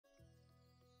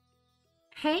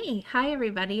Hi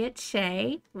everybody, it's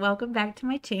Shay. Welcome back to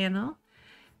my channel.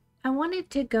 I wanted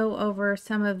to go over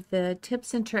some of the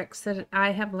tips and tricks that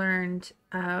I have learned,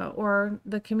 or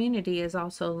the community has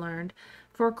also learned,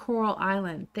 for Coral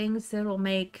Island. Things that will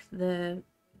make the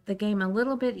game a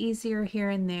little bit easier here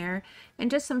and there,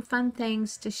 and just some fun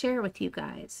things to share with you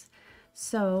guys.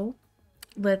 So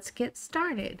let's get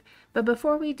started. But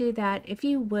before we do that, if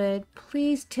you would,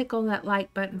 please tickle that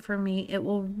like button for me. It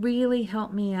will really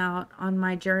help me out on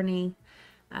my journey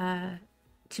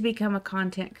to become a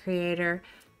content creator.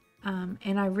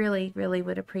 And I really, really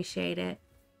would appreciate it.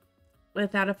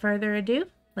 Without a further ado,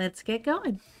 let's get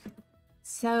going.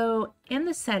 So in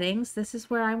the settings, this is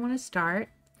where I want to start.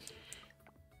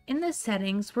 In the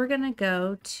settings, we're going to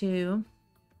go to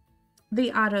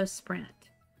the auto sprint.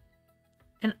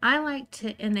 And I like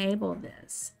to enable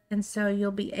this. And so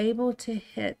you'll be able to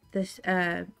hit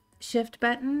the shift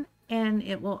button and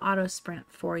it will auto sprint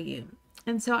for you.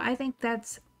 And so I think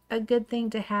that's a good thing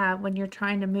to have when you're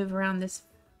trying to move around this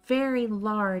very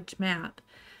large map.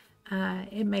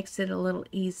 It makes it a little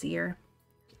easier.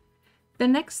 The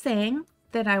next thing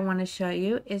that I want to show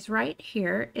you is right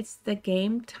here. It's the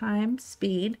game time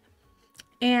speed.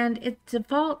 And it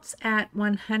defaults at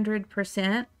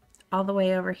 100% all the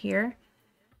way over here,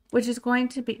 which is going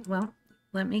to be, well,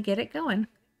 let me get it going.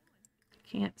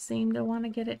 Can't seem to want to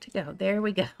get it to go. There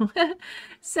we go.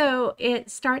 So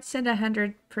it starts at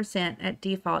 100% at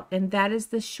default, and that is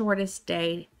the shortest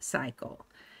day cycle.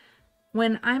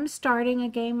 When I'm starting a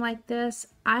game like this,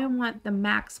 I want the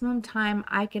maximum time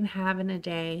I can have in a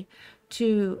day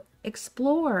to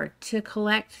explore, to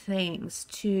collect things,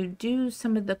 to do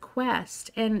some of the quests.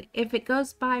 And if it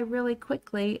goes by really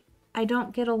quickly, I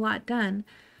don't get a lot done.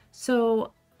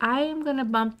 So I am going to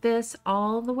bump this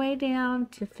all the way down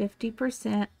to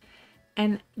 50%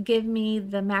 and give me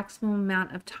the maximum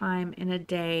amount of time in a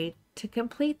day to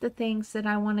complete the things that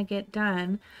I want to get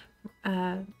done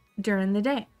during the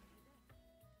day.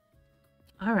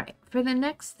 All right, for the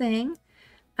next thing,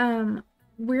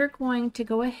 we're going to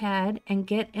go ahead and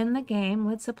get in the game.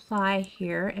 Let's apply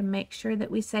here and make sure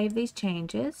that we save these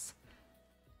changes.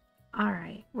 All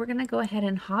right, we're going to go ahead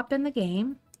and hop in the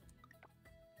game.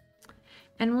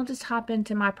 And we'll just hop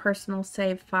into my personal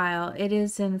save file. It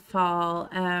is in fall,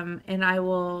 and I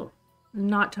will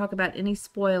not talk about any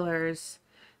spoilers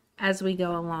as we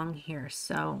go along here.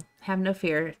 So have no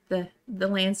fear. The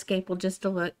landscape will just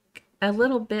look a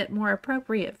little bit more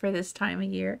appropriate for this time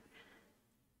of year.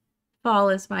 Fall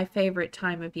is my favorite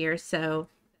time of year, so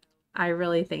I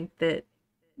really think that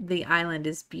the island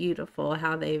is beautiful,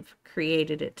 how they've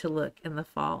created it to look in the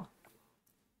fall.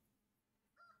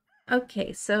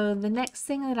 Okay, so the next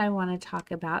thing that I want to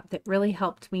talk about that really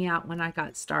helped me out when I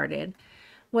got started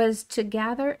was to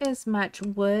gather as much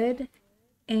wood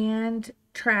and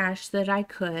trash that I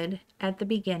could at the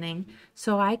beginning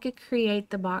so I could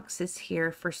create the boxes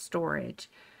here for storage.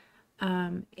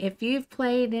 If you've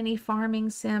played any farming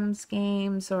sims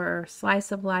games or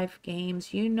slice of life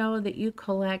games, you know that you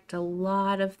collect a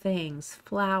lot of things,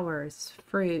 flowers,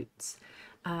 fruits,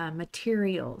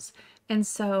 materials. And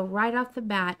so right off the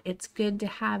bat, it's good to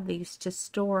have these to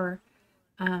store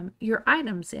your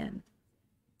items in.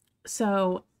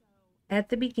 So at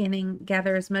the beginning,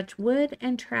 gather as much wood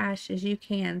and trash as you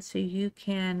can so you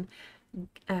can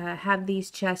have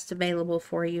these chests available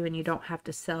for you and you don't have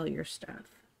to sell your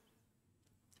stuff.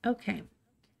 Okay,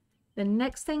 the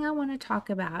next thing I want to talk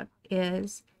about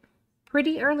is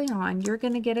pretty early on, you're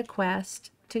going to get a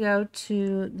quest to go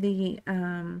to the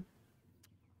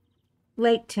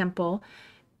Lake Temple,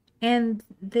 and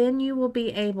then you will be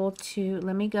able to,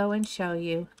 let me go and show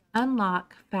you,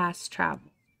 unlock fast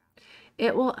travel.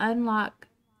 It will unlock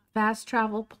fast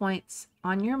travel points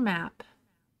on your map.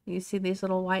 You see these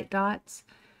little white dots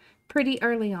pretty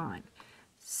early on.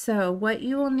 So what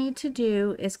you will need to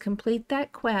do is complete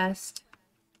that quest,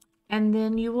 and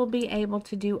then you will be able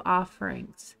to do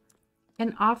offerings.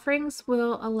 And offerings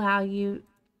will allow you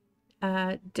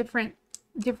different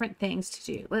things to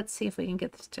do. Let's see if we can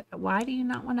get this to, why do you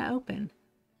not want to open?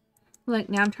 Look,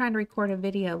 now I'm trying to record a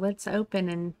video. Let's open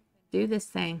and do this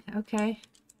thing. Okay.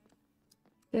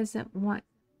 Doesn't want,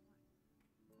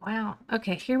 wow.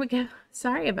 Okay, here we go.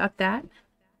 Sorry about that.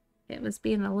 It was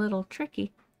being a little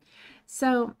tricky.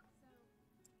 So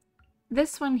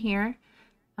this one here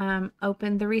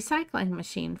opened the recycling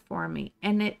machine for me,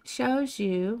 and it shows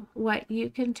you what you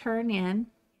can turn in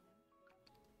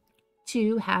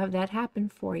to have that happen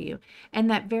for you. And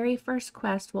that very first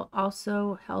quest will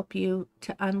also help you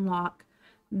to unlock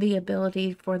the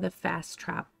ability for the fast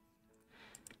travel.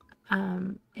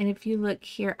 And if you look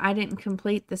here, I didn't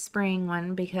complete the spring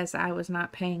one because I was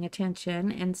not paying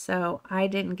attention, and so I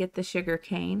didn't get the sugar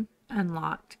cane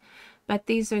unlocked. But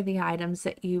these are the items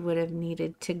that you would have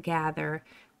needed to gather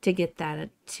to get that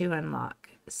to unlock.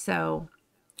 So,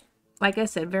 like I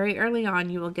said, very early on,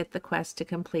 you will get the quest to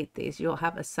complete these. You'll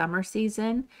have a summer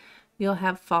season, you'll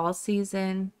have fall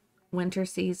season, winter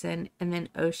season, and then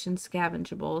ocean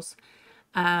scavengeables.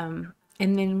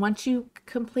 And then once you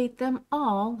complete them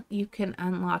all, you can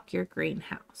unlock your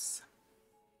greenhouse.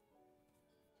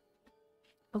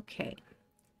 Okay.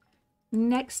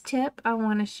 Next tip I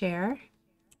want to share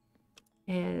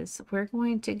is we're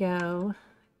going to go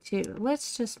to,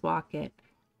 let's just walk it.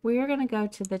 We're going to go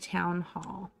to the town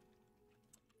hall.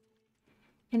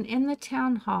 And in the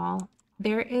town hall,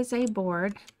 there is a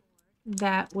board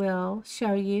that will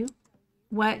show you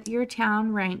what your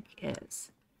town rank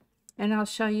is. And I'll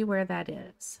show you where that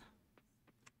is.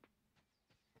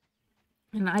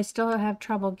 And I still have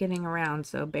trouble getting around,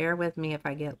 so bear with me if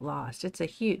I get lost. It's a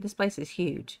huge, this place is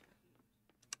huge.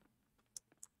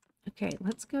 Okay,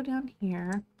 let's go down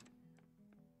here.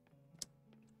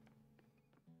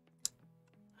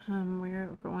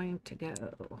 We're going to go.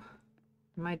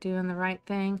 Am I doing the right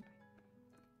thing?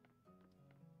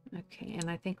 Okay,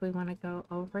 and I think we want to go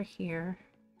over here.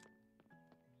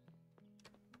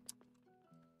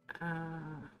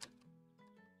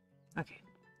 Okay.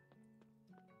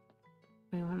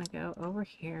 We want to go over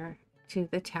here to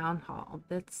the town hall.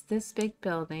 That's this big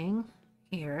building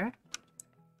here.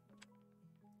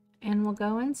 And we'll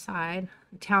go inside,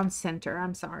 town center,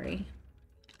 I'm sorry.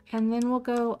 And then we'll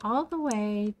go all the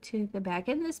way to the back.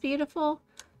 Isn't this beautiful?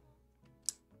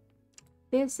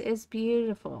 This is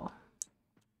beautiful.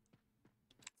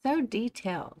 So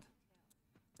detailed.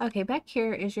 Okay, back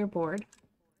here is your board.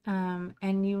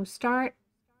 And you start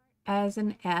as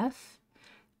an F,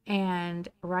 and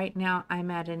right now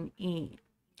I'm at an E.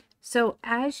 So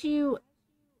as you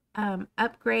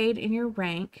upgrade in your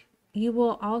rank, you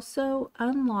will also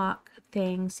unlock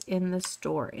things in the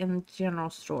store, in the general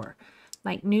store.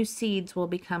 Like new seeds will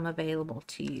become available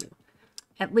to you.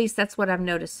 At least that's what I've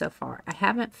noticed so far. I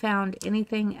haven't found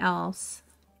anything else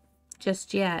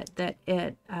just yet that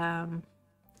it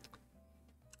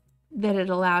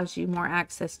allows you more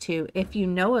access to. If you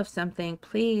know of something,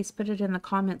 please put it in the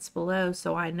comments below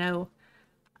so I know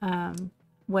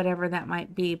whatever that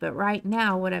might be. But right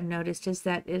now what I've noticed is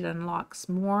that it unlocks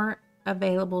more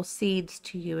available seeds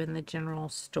to you in the general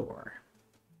store.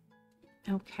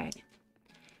 Okay,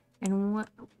 and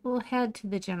we'll head to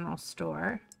the general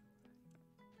store.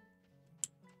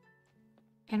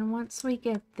 And once we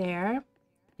get there,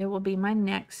 it will be my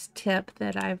next tip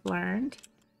that I've learned.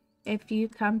 If you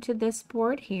come to this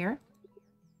board here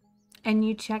and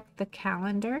you check the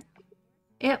calendar,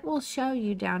 it will show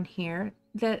you down here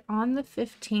that on the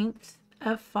 15th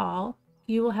of fall,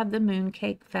 you will have the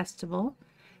Mooncake Festival.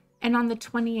 And on the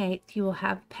 28th, you will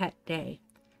have Pet Day.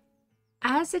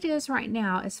 As it is right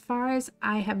now, as far as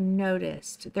I have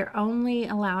noticed, they're only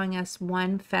allowing us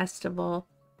one festival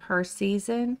per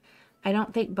season. I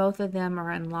don't think both of them are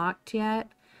unlocked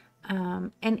yet.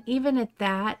 And even at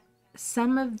that,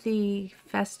 some of the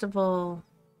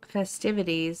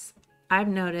festivities I've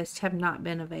noticed have not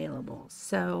been available.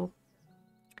 So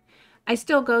I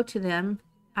still go to them.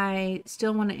 I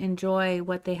still want to enjoy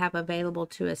what they have available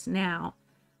to us now.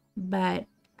 But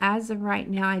as of right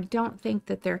now, I don't think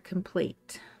that they're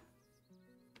complete.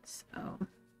 So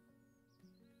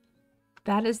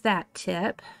that is that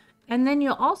tip. And then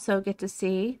you'll also get to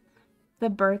see the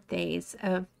birthdays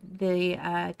of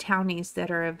the townies that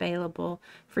are available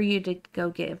for you to go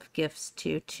give gifts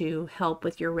to help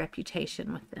with your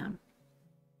reputation with them.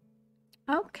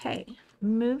 Okay,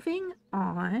 moving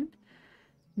on.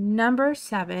 Number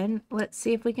 7, let's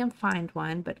see if we can find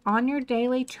one. But on your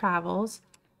daily travels,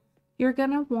 you're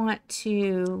going to want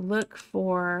to look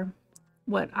for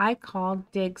what I call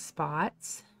dig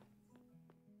spots.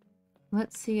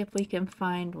 Let's see if we can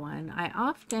find one. I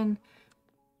often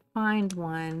find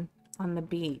one on the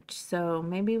beach, so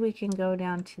maybe we can go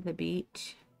down to the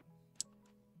beach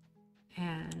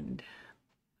and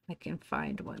I can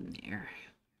find one there.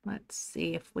 Let's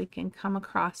see if we can come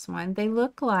across one. They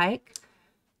look like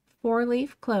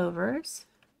 4-leaf clovers.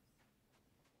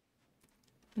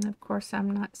 And of course, I'm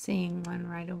not seeing one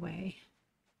right away.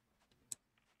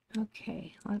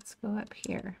 Okay, let's go up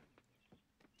here.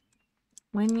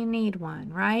 When you need one,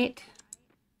 right?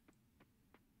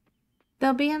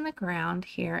 They'll be in the ground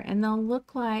here, and they'll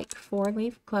look like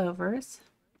 4-leaf clovers.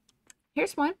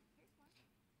 Here's one.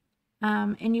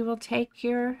 And you will take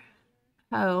your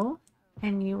hoe,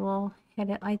 and you will hit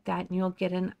it like that, and you'll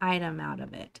get an item out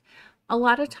of it. A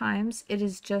lot of times it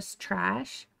is just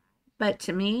trash, but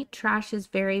to me, trash is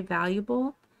very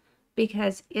valuable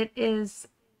because it is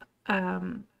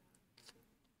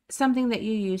something that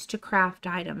you use to craft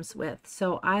items with.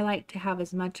 So I like to have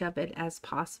as much of it as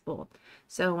possible.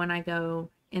 So when I go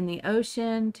in the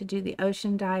ocean to do the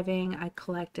ocean diving, I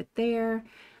collect it there.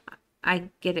 I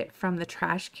get it from the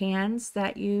trash cans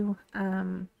that you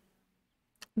go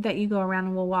around,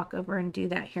 and we'll walk over and do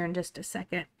that here in just a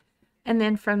second. And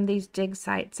then from these dig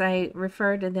sites, I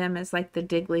refer to them as like the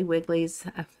Diggly Wigglies.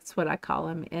 That's what I call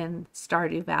them in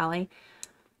Stardew Valley.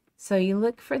 So you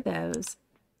look for those.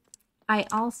 I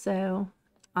also,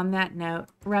 on that note,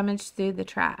 rummage through the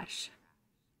trash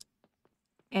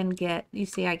and get, you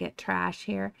see I get trash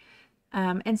here.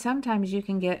 And sometimes you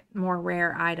can get more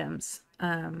rare items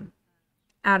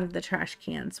out of the trash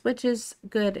cans, which is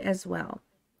good as well.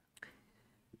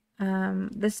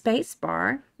 The space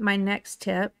bar, my next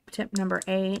tip number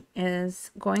 8,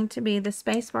 is going to be the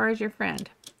space bar is your friend.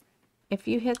 If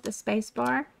you hit the space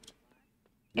bar,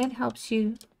 it helps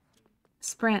you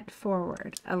sprint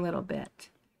forward a little bit.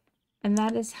 And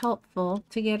that is helpful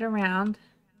to get around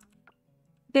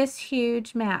this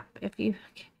huge map. If you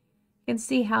can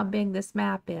see how big this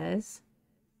map is,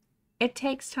 it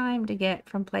takes time to get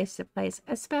from place to place,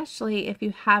 especially if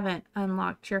you haven't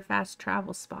unlocked your fast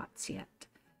travel spots yet.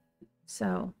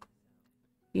 So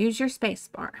use your space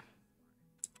bar.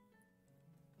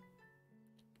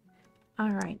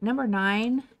 All right, number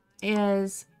 9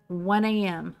 is 1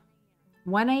 a.m.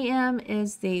 1 a.m.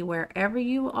 is the wherever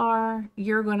you are,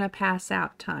 you're going to pass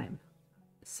out time.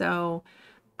 So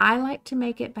I like to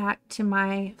make it back to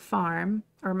my farm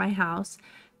or my house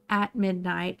at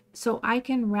midnight so I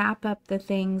can wrap up the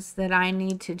things that I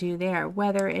need to do there,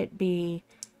 whether it be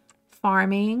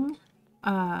farming,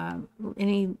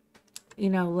 any,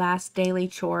 last daily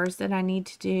chores that I need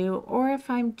to do, or if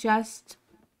I'm just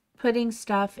putting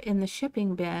stuff in the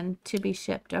shipping bin to be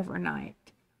shipped overnight.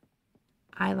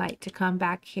 I like to come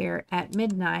back here at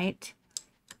midnight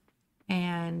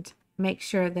and make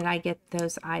sure that I get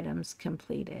those items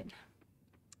completed.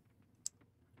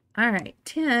 All right,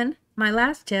 10, my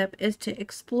last tip is to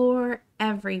explore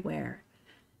everywhere.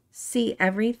 See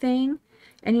everything,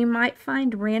 and you might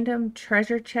find random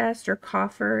treasure chests or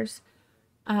coffers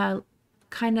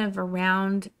kind of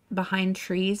around behind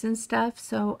trees and stuff.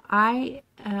 So my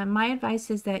advice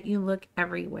is that you look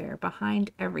everywhere,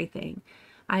 behind everything.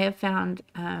 I have found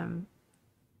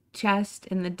chests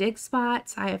in the dig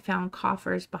spots. I have found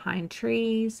coffers behind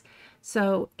trees.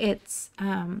 So it's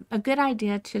a good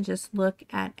idea to just look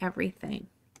at everything.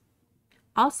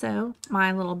 Also,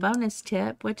 my little bonus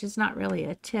tip, which is not really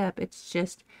a tip, it's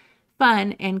just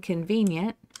fun and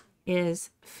convenient,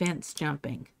 is fence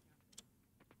jumping.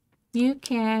 You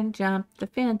can jump the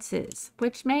fences,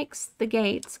 which makes the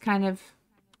gates kind of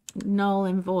null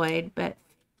and void, but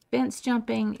fence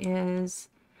jumping is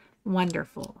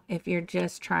wonderful if you're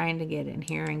just trying to get in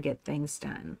here and get things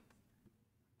done.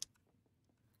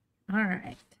 All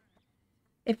right.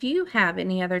 If you have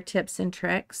any other tips and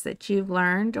tricks that you've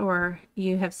learned or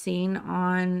you have seen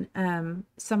on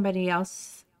somebody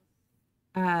else's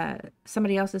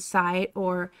site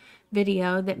or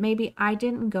video that maybe I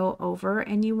didn't go over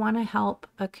and you want to help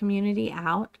a community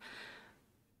out,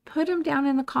 put them down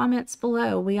in the comments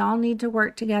below. We all need to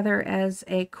work together as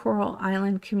a Coral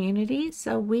Island community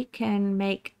so we can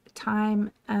make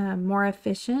time more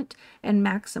efficient and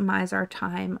maximize our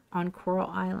time on Coral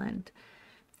Island.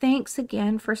 Thanks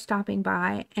again for stopping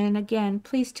by, and again,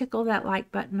 please tickle that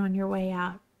like button on your way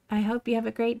out. I hope you have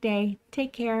a great day.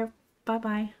 Take care.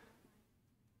 Bye-bye.